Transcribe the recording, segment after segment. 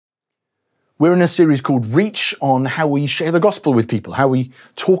We're in a series called Reach on how we share the gospel with people, how we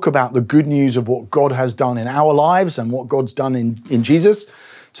talk about the good news of what God has done in our lives and what God's done in Jesus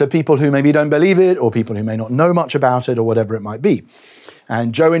to people who maybe don't believe it or people who may not know much about it or whatever it might be.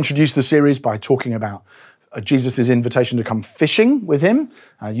 And Joe introduced the series by talking about Jesus' invitation to come fishing with him,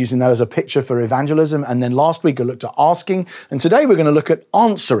 using that as a picture for evangelism. And then last week I looked at asking. And today we're going to look at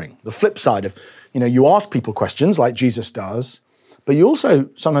answering, the flip side of, you ask people questions like Jesus does, but you also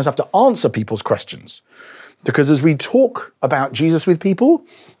sometimes have to answer people's questions. Because as we talk about Jesus with people,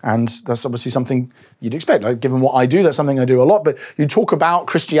 and that's obviously something you'd expect, like given what I do, that's something I do a lot, but you talk about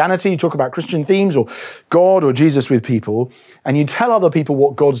Christianity, you talk about Christian themes or God or Jesus with people, and you tell other people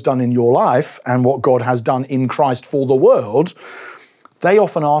what God's done in your life and what God has done in Christ for the world, they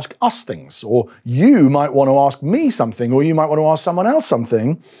often ask us things, or you might want to ask me something, or you might want to ask someone else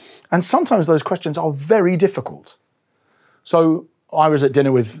something, and sometimes those questions are very difficult. So I was at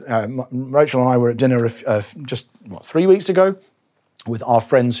dinner with, Rachel and I were at dinner just 3 weeks ago with our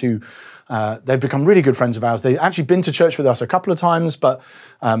friends who, they've become really good friends of ours. They've actually been to church with us a couple of times, but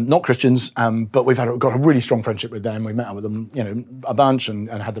not Christians, but we've got a really strong friendship with them. We met up with them, a bunch and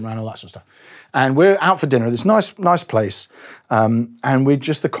had them around, all that sort of stuff. And we're out for dinner at this nice place. And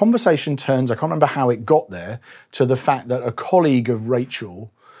the conversation turns, I can't remember how it got there, to the fact that a colleague of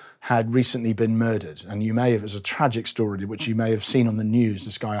Rachel had recently been murdered. And it was a tragic story, which you may have seen on the news,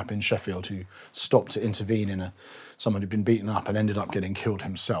 this guy up in Sheffield who stopped to intervene in someone who'd been beaten up and ended up getting killed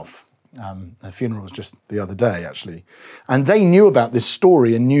himself. The funeral was just the other day, actually. And they knew about this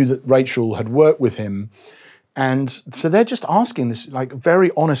story and knew that Rachel had worked with him. And so they're just asking this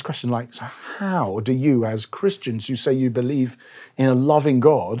very honest question, so how do you, as Christians who say you believe in a loving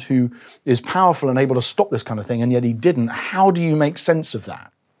God who is powerful and able to stop this kind of thing, and yet he didn't, how do you make sense of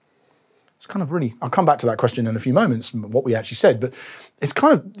that? It's kind of really, I'll come back to that question in a few moments, what we actually said, but it's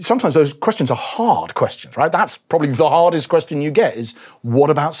kind of, sometimes those questions are hard questions, right? That's probably the hardest question you get is, what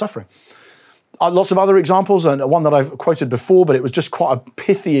about suffering? Lots of other examples, and one that I've quoted before, but it was just quite a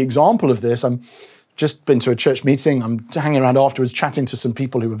pithy example of this. I'm just been to a church meeting. I'm hanging around afterwards, chatting to some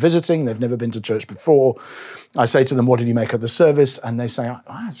people who were visiting. They've never been to church before. I say to them, what did you make of the service? And they say,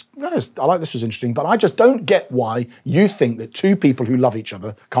 I like this, was interesting, but I just don't get why you think that two people who love each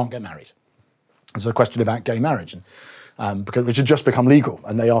other can't get married. There's a question about gay marriage, which had just become legal.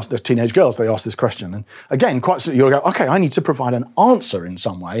 And they asked the teenage girls, they asked this question. And again, you'll go, okay, I need to provide an answer in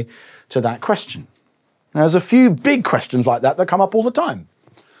some way to that question. Now, there's a few big questions like that come up all the time.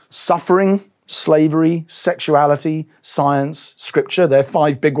 Suffering, slavery, sexuality, science, scripture. They're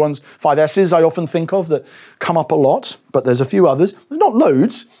 5 big ones, 5 S's I often think of that come up a lot, but there's a few others. There's not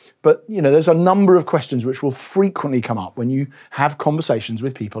loads, but there's a number of questions which will frequently come up when you have conversations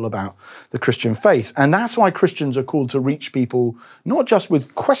with people about the Christian faith. And that's why Christians are called to reach people not just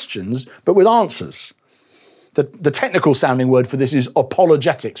with questions, but with answers. The technical sounding word for this is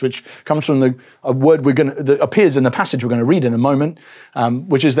apologetics, which comes from a word that appears in the passage we're going to read in a moment,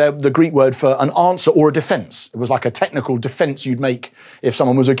 which is the Greek word for an answer or a defense. It was like a technical defense you'd make if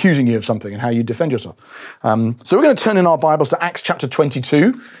someone was accusing you of something and how you defend yourself. So we're going to turn in our Bibles to Acts chapter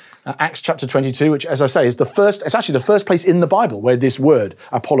 22. Acts chapter 22, which, as I say, it's actually the first place in the Bible where this word,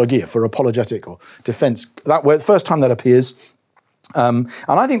 apologia, for apologetic or defense, that word, first time that appears. And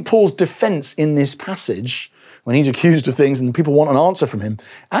I think Paul's defense in this passage, when he's accused of things and people want an answer from him,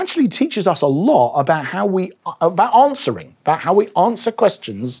 actually teaches us a lot about how we answer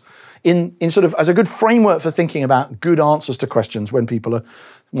questions in sort of as a good framework for thinking about good answers to questions when people are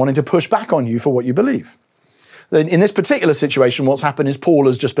wanting to push back on you for what you believe. Then in this particular situation, what's happened is Paul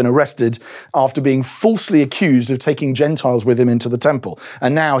has just been arrested after being falsely accused of taking Gentiles with him into the temple.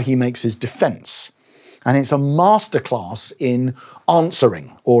 And now he makes his defense. And it's a masterclass in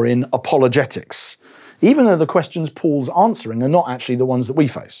answering or in apologetics, even though the questions Paul's answering are not actually the ones that we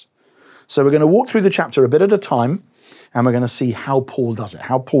face. So we're going to walk through the chapter a bit at a time, and we're going to see how Paul does it,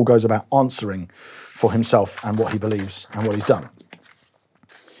 how Paul goes about answering for himself and what he believes and what he's done.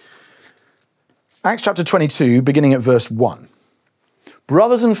 Acts chapter 22, beginning at verse 1.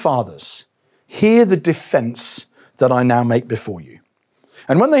 Brothers and fathers, hear the defense that I now make before you.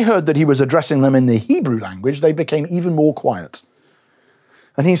 And when they heard that he was addressing them in the Hebrew language, they became even more quiet.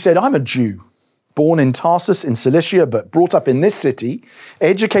 And he said, I'm a Jew, born in Tarsus in Cilicia, but brought up in this city,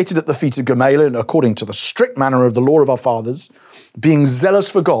 educated at the feet of Gamaliel according to the strict manner of the law of our fathers, being zealous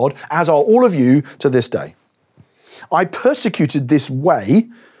for God, as are all of you to this day. I persecuted this way,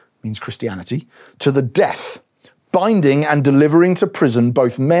 means Christianity, to the death, binding and delivering to prison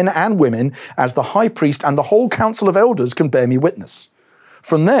both men and women, as the high priest and the whole council of elders can bear me witness.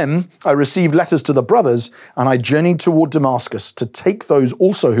 From them, I received letters to the brothers, and I journeyed toward Damascus to take those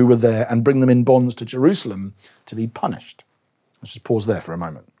also who were there and bring them in bonds to Jerusalem to be punished. Let's just pause there for a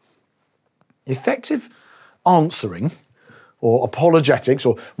moment. Effective answering or apologetics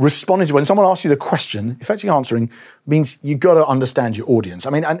or responding to when someone asks you the question, effective answering means you've got to understand your audience. I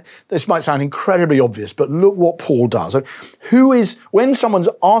mean, and this might sound incredibly obvious, but look what Paul does. When someone's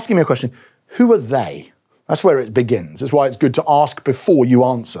asking me a question, who are they? That's where it begins. That's why it's good to ask before you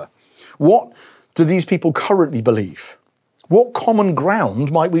answer. What do these people currently believe? What common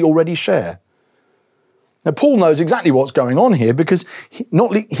ground might we already share? Now, Paul knows exactly what's going on here because he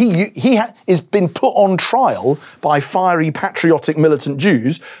has been put on trial by fiery, patriotic, militant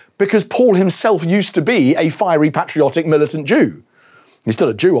Jews because Paul himself used to be a fiery, patriotic, militant Jew. He's still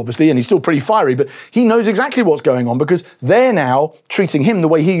a Jew, obviously, and he's still pretty fiery, but he knows exactly what's going on because they're now treating him the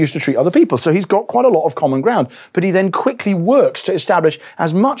way he used to treat other people. So he's got quite a lot of common ground, but he then quickly works to establish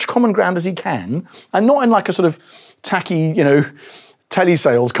as much common ground as he can, and not in like a sort of tacky,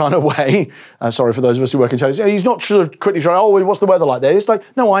 telesales kind of way. Sorry for those of us who work in telesales. He's not sort of quickly trying, what's the weather like there? It's like,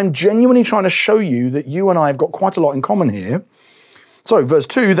 no, I'm genuinely trying to show you that you and I have got quite a lot in common here. So verse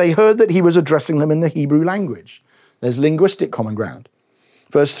 2, they heard that he was addressing them in the Hebrew language. There's linguistic common ground.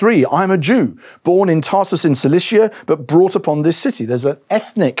 Verse 3, I'm a Jew, born in Tarsus in Cilicia, but brought upon this city. There's an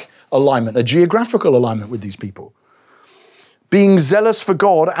ethnic alignment, a geographical alignment with these people. Being zealous for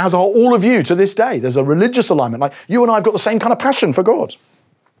God, as are all of you to this day. There's a religious alignment. Like you and I have got the same kind of passion for God.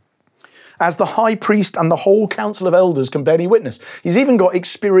 As the high priest and the whole council of elders can bear me witness. He's even got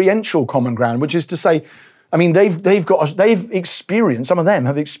experiential common ground, which is to say, they've experienced, some of them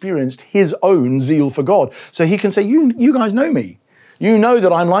have experienced his own zeal for God. So he can say, you guys know me. You know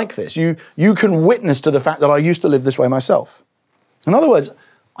that I'm like this. You can witness to the fact that I used to live this way myself. In other words,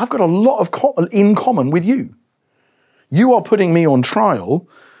 I've got a lot in common with you. You are putting me on trial,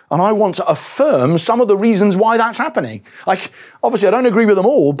 and I want to affirm some of the reasons why that's happening. Obviously, I don't agree with them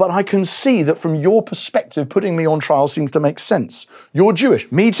all, but I can see that from your perspective, putting me on trial seems to make sense. You're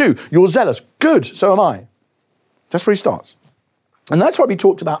Jewish. Me too. You're zealous. Good. So am I. That's where he starts. And that's why we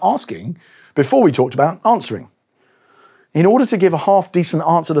talked about asking before we talked about answering. In order to give a half-decent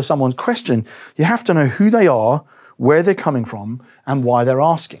answer to someone's question, you have to know who they are, where they're coming from, and why they're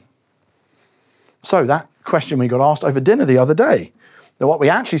asking. So that question we got asked over dinner the other day. Now, what we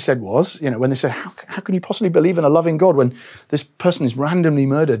actually said was, when they said, how can you possibly believe in a loving God when this person is randomly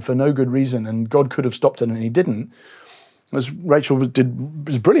murdered for no good reason and God could have stopped it and he didn't? As Rachel was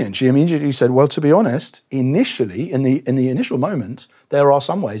brilliant. She immediately said, well, to be honest, initially, in the initial moment, there are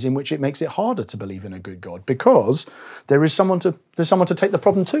some ways in which it makes it harder to believe in a good God because there's someone to take the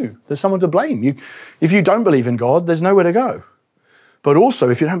problem to. There's someone to blame. If you don't believe in God, there's nowhere to go. But also,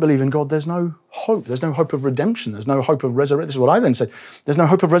 if you don't believe in God, there's no hope. There's no hope of redemption. There's no hope of resurrection. This is what I then said. There's no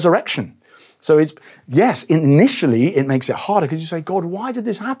hope of resurrection. So initially it makes it harder because you say, God, why did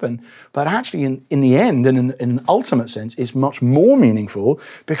this happen? But actually in the end and in an ultimate sense, it's much more meaningful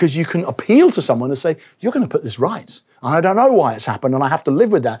because you can appeal to someone and say, you're going to put this right. And I don't know why it's happened and I have to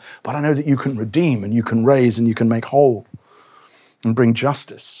live with that, but I know that you can redeem and you can raise and you can make whole and bring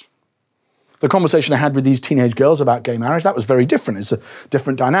justice. The conversation I had with these teenage girls about gay marriage, that was very different. It's a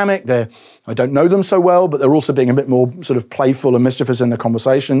different dynamic. I don't know them so well, but they're also being a bit more sort of playful and mischievous in the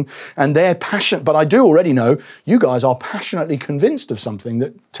conversation. And they're passionate, but I do already know you guys are passionately convinced of something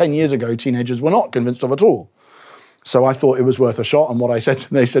that 10 years ago teenagers were not convinced of at all. So I thought it was worth a shot. And what I said,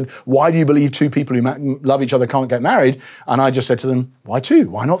 they said, why do you believe two people who love each other can't get married? And I just said to them, why two?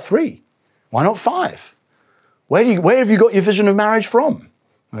 Why not three? Why not five? Where have you got your vision of marriage from?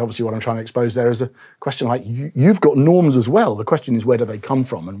 And obviously what I'm trying to expose there is a question like, you've got norms as well. The question is, where do they come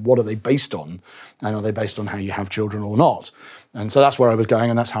from and what are they based on? And are they based on how you have children or not? And so that's where I was going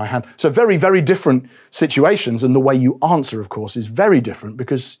and that's how I had. So very, very different situations, and the way you answer, of course, is very different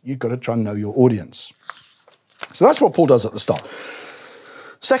because you've got to try and know your audience. So that's what Paul does at the start.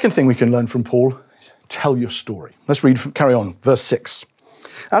 Second thing we can learn from Paul is tell your story. Let's carry on, verse 6.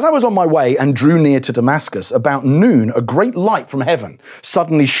 As I was on my way and drew near to Damascus, about noon, a great light from heaven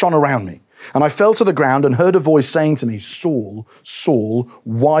suddenly shone around me. And I fell to the ground and heard a voice saying to me, Saul, Saul,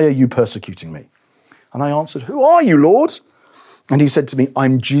 why are you persecuting me? And I answered, who are you, Lord? And he said to me,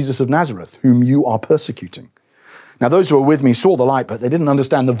 I'm Jesus of Nazareth, whom you are persecuting. Now those who were with me saw the light, but they didn't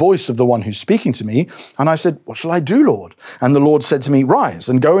understand the voice of the one who's speaking to me. And I said, what shall I do, Lord? And the Lord said to me, rise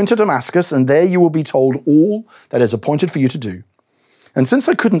and go into Damascus, and there you will be told all that is appointed for you to do. And since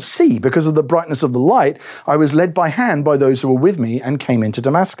I couldn't see because of the brightness of the light, I was led by hand by those who were with me and came into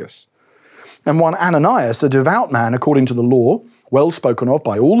Damascus. And one Ananias, a devout man according to the law, well spoken of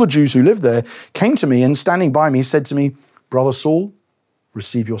by all the Jews who lived there, came to me and standing by me said to me, Brother Saul,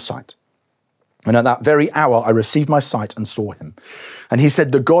 receive your sight. And at that very hour, I received my sight and saw him. And he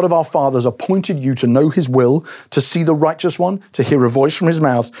said, the God of our fathers appointed you to know his will, to see the righteous one, to hear a voice from his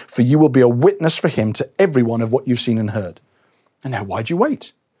mouth, for you will be a witness for him to everyone of what you've seen and heard. And now why do you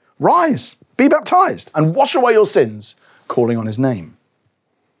wait? Rise, be baptized, and wash away your sins, calling on his name.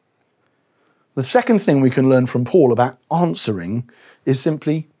 The second thing we can learn from Paul about answering is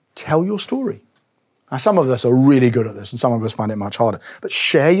simply tell your story. Now, some of us are really good at this, and some of us find it much harder. But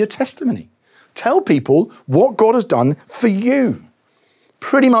share your testimony. Tell people what God has done for you.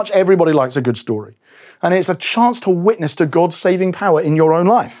 Pretty much everybody likes a good story. And it's a chance to witness to God's saving power in your own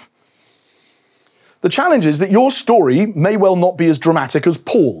life. The challenge is that your story may well not be as dramatic as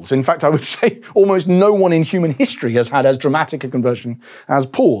Paul's. In fact, I would say almost no one in human history has had as dramatic a conversion as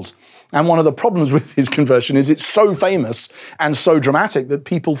Paul's. And one of the problems with his conversion is it's so famous and so dramatic that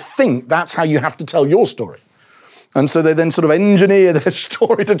people think that's how you have to tell your story. And so they then sort of engineer their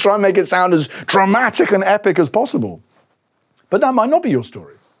story to try and make it sound as dramatic and epic as possible. But that might not be your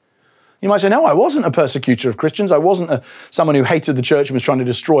story. You might say, no, I wasn't a persecutor of Christians. I wasn't someone who hated the church and was trying to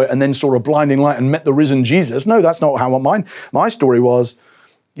destroy it and then saw a blinding light and met the risen Jesus. No, that's not how my story was.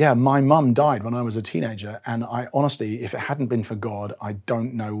 Yeah, my mum died when I was a teenager, and I honestly, if it hadn't been for God, I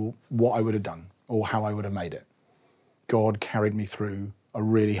don't know what I would have done or how I would have made it. God carried me through a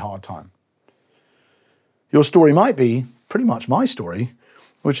really hard time. Your story might be pretty much my story,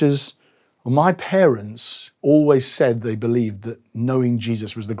 which is, well, my parents always said they believed that knowing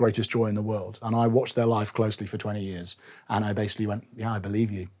Jesus was the greatest joy in the world, and I watched their life closely for 20 years, and I basically went, yeah, I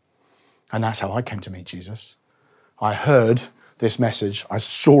believe you. And that's how I came to meet Jesus. I heard this message, I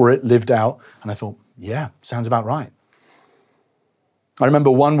saw it lived out, and I thought, yeah, sounds about right. I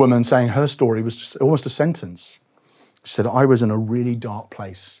remember one woman saying her story was just almost a sentence. She said, I was in a really dark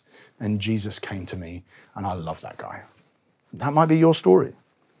place, and Jesus came to me, and I love that guy. That might be your story.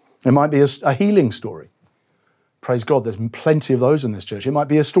 It might be a healing story. Praise God, there's plenty of those in this church. It might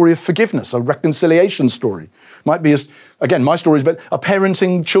be a story of forgiveness, a reconciliation story. It might be, again, my story is about a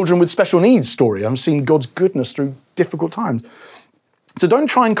parenting children with special needs story. I'm seeing God's goodness through difficult times. So don't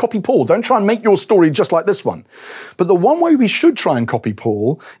try and copy Paul. Don't try and make your story just like this one. But the one way we should try and copy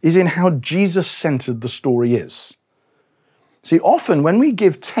Paul is in how Jesus-centered the story is. See, often when we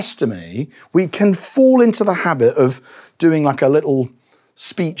give testimony, we can fall into the habit of doing like a little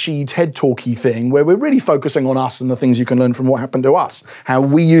speechy, TED talky thing where we're really focusing on us and the things you can learn from what happened to us, how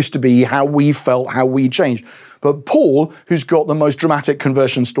we used to be, how we felt, how we changed. But Paul, who's got the most dramatic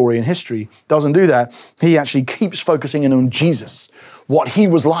conversion story in history, doesn't do that. He actually keeps focusing in on Jesus, what he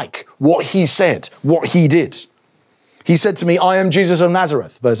was like, what he said, what he did. He said to me, I am Jesus of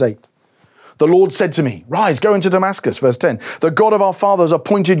Nazareth, verse 8. The Lord said to me, rise, go into Damascus, verse 10. The God of our fathers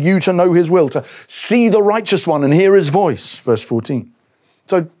appointed you to know his will, to see the righteous one and hear his voice, verse 14.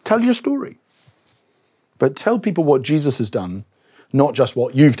 So tell your story. But tell people what Jesus has done, not just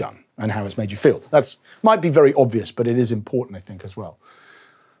what you've done and how it's made you feel. That might be very obvious, but it is important, I think, as well.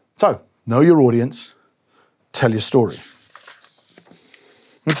 So, know your audience, tell your story.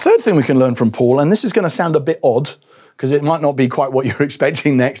 And the third thing we can learn from Paul, and this is going to sound a bit odd, because it might not be quite what you're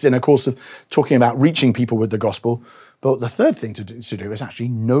expecting next in a course of talking about reaching people with the gospel, but the third thing to do is actually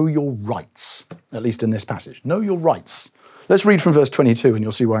know your rights, at least in this passage. Know your rights. Let's read from verse 22 and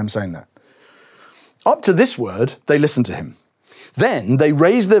you'll see why I'm saying that. Up to this word, they listened to him. Then they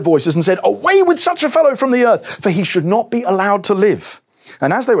raised their voices and said, away with such a fellow from the earth, for he should not be allowed to live.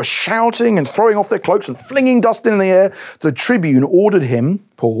 And as they were shouting and throwing off their cloaks and flinging dust in the air, the tribune ordered him,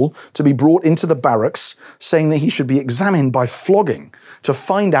 Paul, to be brought into the barracks, saying that he should be examined by flogging to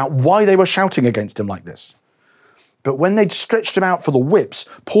find out why they were shouting against him like this. But when they'd stretched him out for the whips,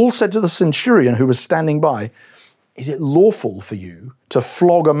 Paul said to the centurion who was standing by, is it lawful for you to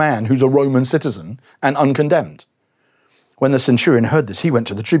flog a man who's a Roman citizen and uncondemned? When the centurion heard this, he went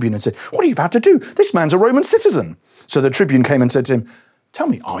to the tribune and said, what are you about to do? This man's a Roman citizen. So the tribune came and said to him, tell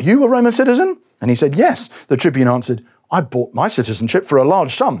me, are you a Roman citizen? And he said, yes. The tribune answered, I bought my citizenship for a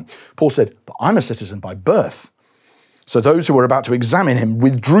large sum. Paul said, but I'm a citizen by birth. So those who were about to examine him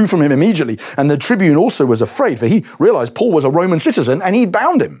withdrew from him immediately, and the tribune also was afraid, for he realized Paul was a Roman citizen and he'd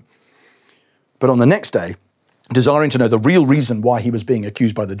bound him. But on the next day, desiring to know the real reason why he was being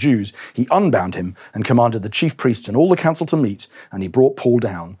accused by the Jews, he unbound him and commanded the chief priests and all the council to meet, and he brought Paul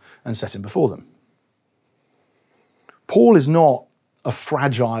down and set him before them. Paul is not a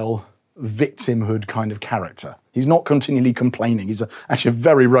fragile victimhood kind of character. He's not continually complaining. He's actually a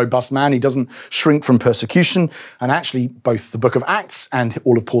very robust man. He doesn't shrink from persecution. And actually, both the book of Acts and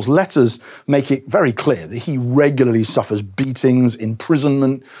all of Paul's letters make it very clear that he regularly suffers beatings,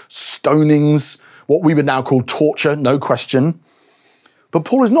 imprisonment, stonings, what we would now call torture, no question. But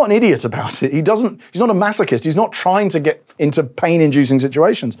Paul is not an idiot about it. He's not a masochist. He's not trying to get into pain-inducing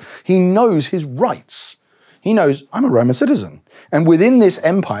situations. He knows his rights. He knows, I'm a Roman citizen. And within this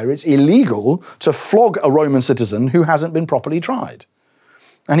empire, it's illegal to flog a Roman citizen who hasn't been properly tried.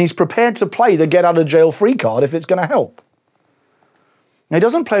 And he's prepared to play the get-out-of-jail-free card if it's going to help. Now, he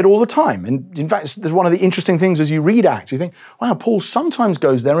doesn't play it all the time. And in fact, there's one of the interesting things as you read Acts. You think, wow, Paul sometimes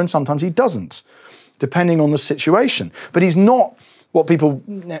goes there and sometimes he doesn't, depending on the situation. But he's not what people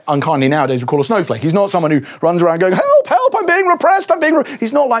unkindly nowadays would call a snowflake. He's not someone who runs around going, help, help, I'm being repressed,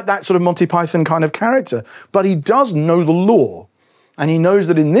 He's not like that sort of Monty Python kind of character. But he does know the law. And he knows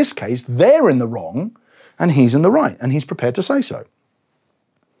that in this case, they're in the wrong and he's in the right. And he's prepared to say so.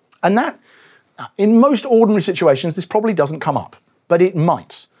 And that, in most ordinary situations, this probably doesn't come up. But it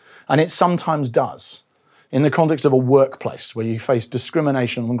might. And it sometimes does. In the context of a workplace where you face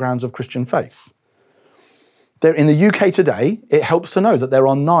discrimination on grounds of Christian faith. In the UK today, it helps to know that there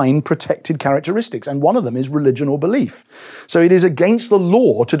are 9 protected characteristics, and one of them is religion or belief. So it is against the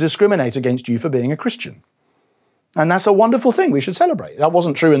law to discriminate against you for being a Christian. And that's a wonderful thing we should celebrate. That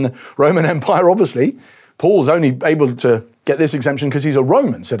wasn't true in the Roman Empire, obviously. Paul's only able to get this exemption because he's a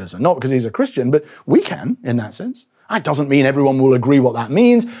Roman citizen, not because he's a Christian, but we can in that sense. That doesn't mean everyone will agree what that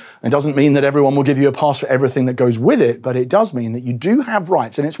means. It doesn't mean that everyone will give you a pass for everything that goes with it, but it does mean that you do have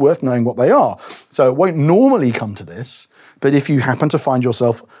rights and it's worth knowing what they are. So it won't normally come to this, but if you happen to find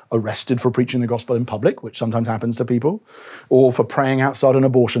yourself arrested for preaching the gospel in public, which sometimes happens to people, or for praying outside an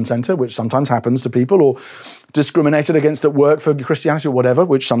abortion centre, which sometimes happens to people, or discriminated against at work for Christianity or whatever,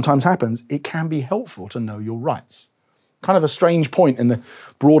 which sometimes happens, it can be helpful to know your rights. Kind of a strange point in the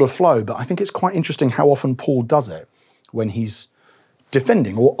broader flow, but I think it's quite interesting how often Paul does it when he's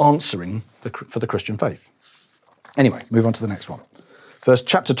defending or answering for the Christian faith. Anyway, move on to the next one.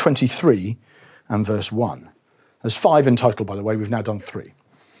 Chapter 23 and verse 1. There's 5 in total, by the way. We've now done 3.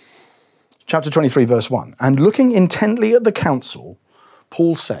 Chapter 23, verse 1. And looking intently at the council,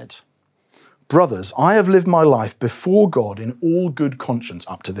 Paul said, brothers, I have lived my life before God in all good conscience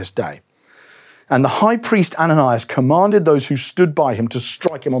up to this day. And the high priest Ananias commanded those who stood by him to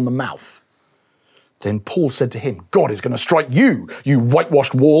strike him on the mouth. Then Paul said to him, God is going to strike you, you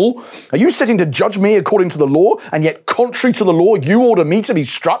whitewashed wall. Are you sitting to judge me according to the law, and yet contrary to the law, you order me to be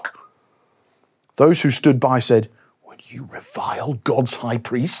struck? Those who stood by said, would you revile God's high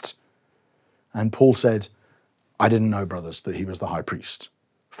priest? And Paul said, I didn't know, brothers, that he was the high priest.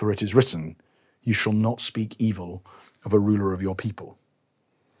 For it is written, you shall not speak evil of a ruler of your people.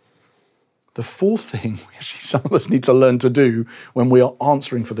 The 4th thing some of us need to learn to do when we are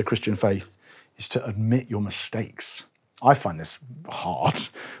answering for the Christian faith is to admit your mistakes. I find this hard,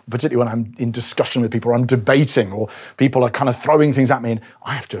 particularly when I'm in discussion with people, or I'm debating, or people are kind of throwing things at me, and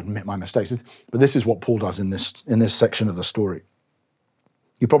I have to admit my mistakes. But this is what Paul does in this section of the story.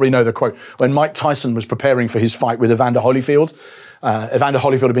 You probably know the quote. When Mike Tyson was preparing for his fight with Evander Holyfield, Evander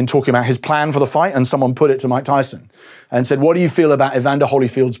Holyfield had been talking about his plan for the fight, and someone put it to Mike Tyson and said, what do you feel about Evander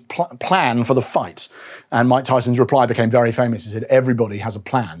Holyfield's plan for the fight? And Mike Tyson's reply became very famous. He said, everybody has a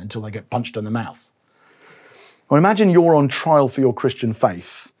plan until they get punched in the mouth. Well, imagine you're on trial for your Christian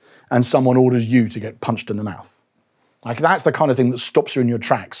faith and someone orders you to get punched in the mouth. Like, that's the kind of thing that stops you in your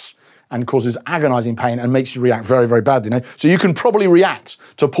tracks and causes agonizing pain and makes you react very, very badly. You know? So you can probably react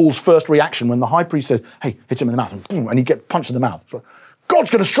to Paul's first reaction when the high priest says, hey, hit him in the mouth, and boom, and he gets punched in the mouth. So,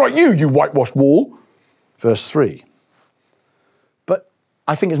 God's going to strike you, you whitewashed wall. Verse 3. But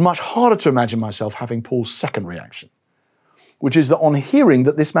I think it's much harder to imagine myself having Paul's second reaction, which is that on hearing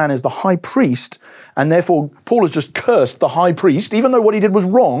that this man is the high priest, and therefore Paul has just cursed the high priest, even though what he did was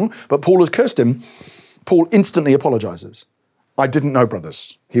wrong, but Paul has cursed him, Paul instantly apologizes. I didn't know,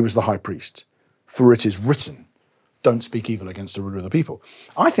 brothers, he was the high priest, for it is written, don't speak evil against a ruler of the people.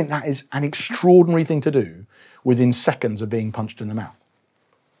 I think that is an extraordinary thing to do within seconds of being punched in the mouth.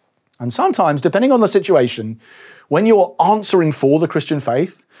 And sometimes, depending on the situation, when you're answering for the Christian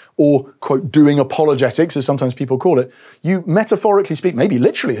faith, or, quote, doing apologetics, as sometimes people call it, you metaphorically speak, maybe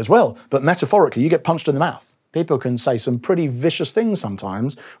literally as well, but metaphorically, you get punched in the mouth. People can say some pretty vicious things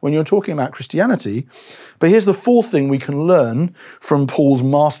sometimes when you're talking about Christianity. But here's the 4th thing we can learn from Paul's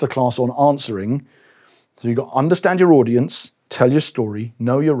masterclass on answering. So you've got to understand your audience, tell your story,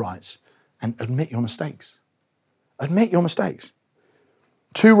 know your rights, and admit your mistakes. Admit your mistakes.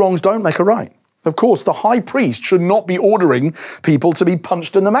 2 wrongs don't make a right. Of course, the high priest should not be ordering people to be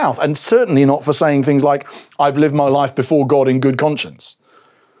punched in the mouth, and certainly not for saying things like, I've lived my life before God in good conscience.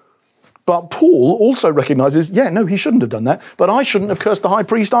 But Paul also recognizes, he shouldn't have done that, but I shouldn't have cursed the high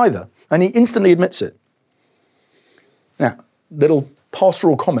priest either. And he instantly admits it. Now, little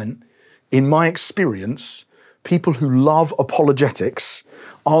pastoral comment, in my experience, people who love apologetics,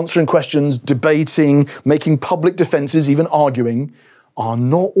 answering questions, debating, making public defenses, even arguing, are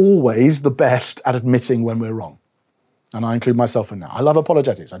not always the best at admitting when we're wrong. And I include myself in that. I love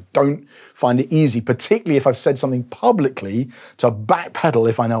apologetics. I don't find it easy, particularly if I've said something publicly, to backpedal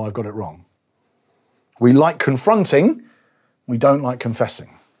if I know I've got it wrong. We like confronting, we don't like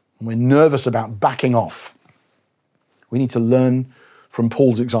confessing. And we're nervous about backing off. We need to learn from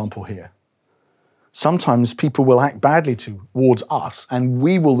Paul's example here. Sometimes people will act badly towards us, and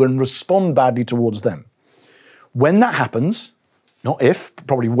we will then respond badly towards them. When that happens, not if, but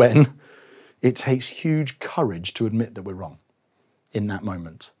probably when, it takes huge courage to admit that we're wrong in that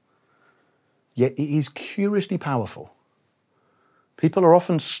moment. Yet it is curiously powerful. People are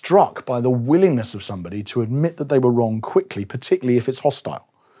often struck by the willingness of somebody to admit that they were wrong quickly, particularly if it's hostile.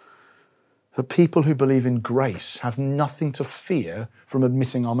 But people who believe in grace have nothing to fear from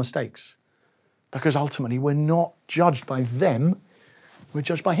admitting our mistakes, because ultimately we're not judged by them, we're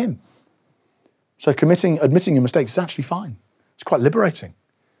judged by Him. So admitting your mistakes is actually fine. It's quite liberating.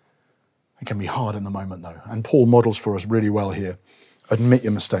 It can be hard in the moment though, and Paul models for us really well here. Admit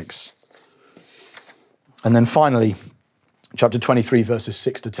your mistakes. And then finally, chapter 23, verses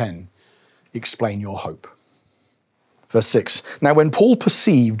 6 to 10, explain your hope. Verse 6, now when Paul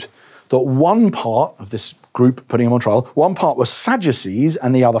perceived that one part of this group putting him on trial, one part was Sadducees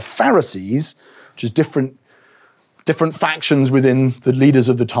and the other Pharisees, which is different factions within the leaders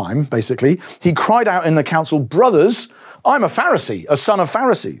of the time, basically, he cried out in the council, brothers, I'm a Pharisee, a son of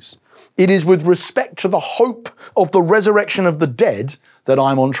Pharisees. It is with respect to the hope of the resurrection of the dead that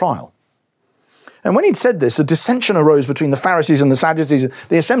I'm on trial. And when he'd said this, a dissension arose between the Pharisees and the Sadducees.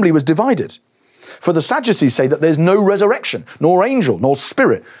 The assembly was divided. For the Sadducees say that there's no resurrection, nor angel, nor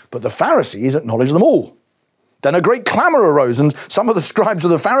spirit, but the Pharisees acknowledge them all. Then a great clamor arose, and some of the scribes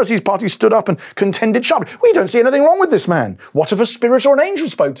of the Pharisees' party stood up and contended sharply. We don't see anything wrong with this man. What if a spirit or an angel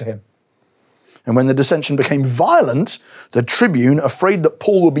spoke to him? And when the dissension became violent, the tribune, afraid that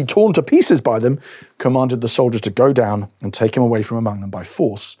Paul would be torn to pieces by them, commanded the soldiers to go down and take him away from among them by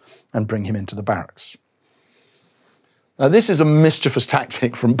force and bring him into the barracks. Now, this is a mischievous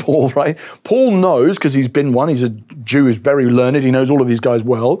tactic from Paul, right? Paul knows, because he's been one, he's a Jew who's very learned, he knows all of these guys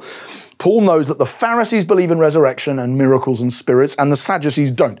well. Paul knows that the Pharisees believe in resurrection and miracles and spirits, and the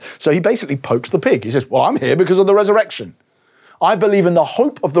Sadducees don't. So he basically pokes the pig. He says, well, I'm here because of the resurrection. I believe in the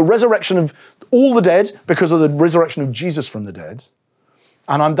hope of the resurrection of all the dead because of the resurrection of Jesus from the dead.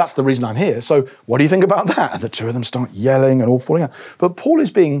 And that's the reason I'm here. So what do you think about that? And the two of them start yelling and all falling out. But Paul is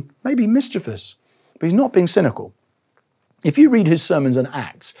being maybe mischievous, but he's not being cynical. If you read his sermons and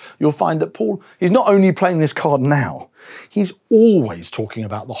Acts, you'll find that Paul, he's not only playing this card now, he's always talking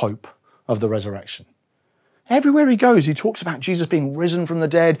about the hope of the resurrection. Everywhere he goes, he talks about Jesus being risen from the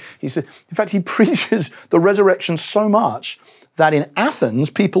dead. In fact, he preaches the resurrection so much that in Athens,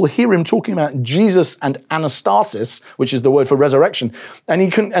 people hear him talking about Jesus and anastasis, which is the word for resurrection,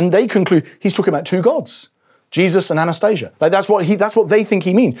 and they conclude he's talking about two gods, Jesus and Anastasia. Like that's what they think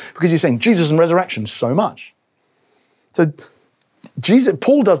he means, because he's saying Jesus and resurrection so much. So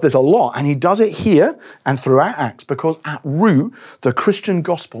Paul does this a lot, and he does it here and throughout Acts, because at root, the Christian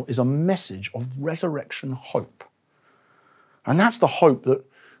gospel is a message of resurrection hope. And that's the hope that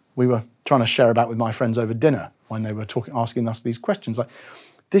we were trying to share about with my friends over dinner when they were asking us these questions. Like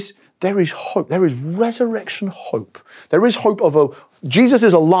this, there is hope. There is resurrection hope. There is hope of Jesus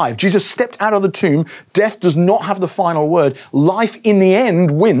is alive. Jesus stepped out of the tomb. Death does not have the final word. Life in the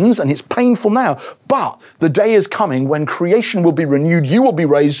end wins, and it's painful now. But the day is coming when creation will be renewed. You will be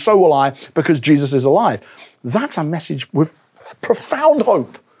raised, so will I, because Jesus is alive. That's a message with profound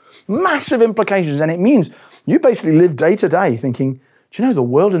hope, massive implications. And it means you basically live day to day thinking, do you know the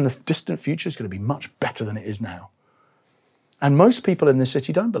world in the distant future is going to be much better than it is now? And most people in this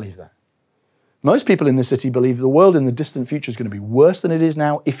city don't believe that. Most people in this city believe the world in the distant future is going to be worse than it is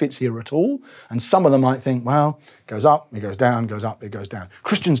now, if it's here at all. And some of them might think, well, it goes up, it goes down, goes up, it goes down.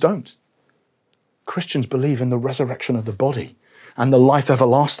 Christians don't. Christians believe in the resurrection of the body and the life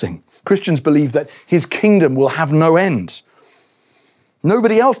everlasting. Christians believe that his kingdom will have no end.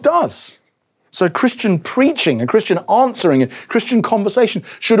 Nobody else does. So Christian preaching and Christian answering and Christian conversation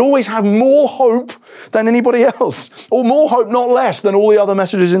should always have more hope than anybody else, or more hope, not less, than all the other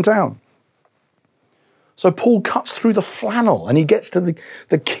messages in town. So Paul cuts through the flannel and he gets to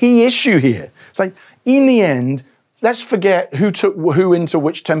the key issue here. It's like, in the end, let's forget who took who into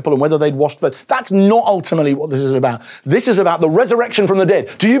which temple and whether they'd washed first. That's not ultimately what this is about. This is about the resurrection from the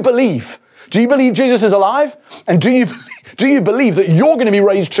dead. Do you believe? Do you believe Jesus is alive? And do you believe that you're going to be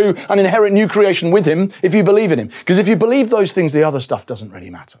raised to and inherit new creation with him if you believe in him? Because if you believe those things, the other stuff doesn't really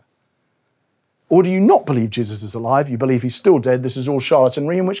matter. Or do you not believe Jesus is alive? You believe he's still dead. This is all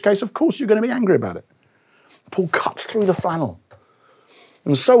charlatanry, in which case, of course, you're going to be angry about it. Paul cuts through the flannel.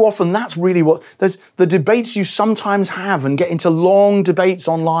 And so often that's really what, there's the debates you sometimes have and get into long debates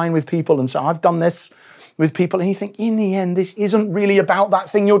online with people and say, I've done this with people. And you think, in the end, this isn't really about that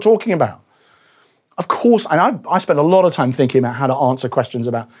thing you're talking about. Of course, and I spend a lot of time thinking about how to answer questions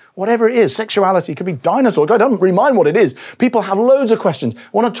about whatever it is. Sexuality, could be dinosaur. I don't really mind what it is. People have loads of questions. I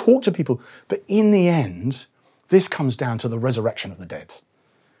want to talk to people. But in the end, this comes down to the resurrection of the dead.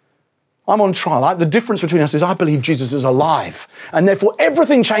 I'm on trial. The difference between us is I believe Jesus is alive, and therefore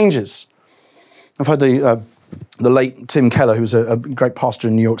everything changes. I've heard the late Tim Keller, who's a great pastor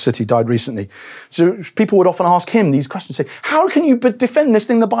in New York City, died recently. So people would often ask him these questions, say, how can you defend this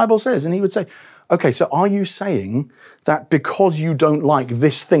thing the Bible says? And he would say, okay, so are you saying that because you don't like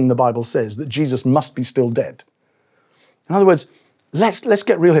this thing the Bible says, that Jesus must be still dead? In other words, let's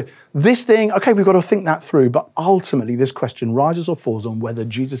get real here. This thing, okay, we've got to think that through, but ultimately this question rises or falls on whether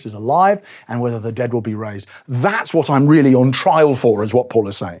Jesus is alive and whether the dead will be raised. That's what I'm really on trial for, is what Paul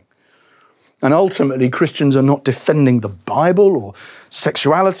is saying. And ultimately, Christians are not defending the Bible or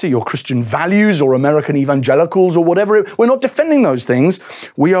sexuality or Christian values or American evangelicals or whatever. We're not defending those things.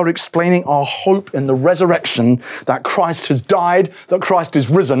 We are explaining our hope in the resurrection, that Christ has died, that Christ is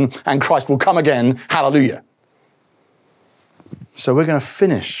risen, and Christ will come again. Hallelujah. So we're going to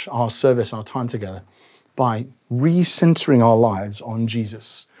finish our service, our time together, by recentering our lives on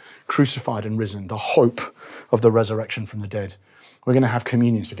Jesus, crucified and risen, the hope of the resurrection from the dead. We're going to have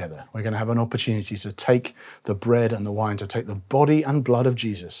communion together. We're going to have an opportunity to take the bread and the wine, to take the body and blood of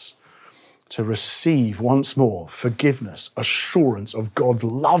Jesus, to receive once more forgiveness, assurance of God's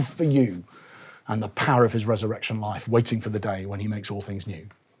love for you, and the power of his resurrection life, waiting for the day when he makes all things new.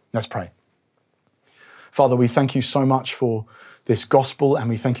 Let's pray. Father, we thank you so much for this gospel, and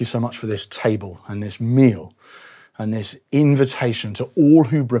we thank you so much for this table and this meal and this invitation to all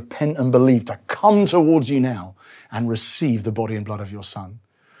who repent and believe to come towards you now and receive the body and blood of your Son.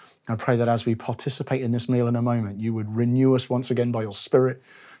 I pray that as we participate in this meal in a moment, you would renew us once again by your Spirit,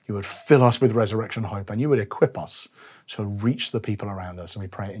 you would fill us with resurrection hope, and you would equip us to reach the people around us. And we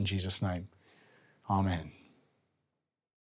pray it in Jesus' name. Amen.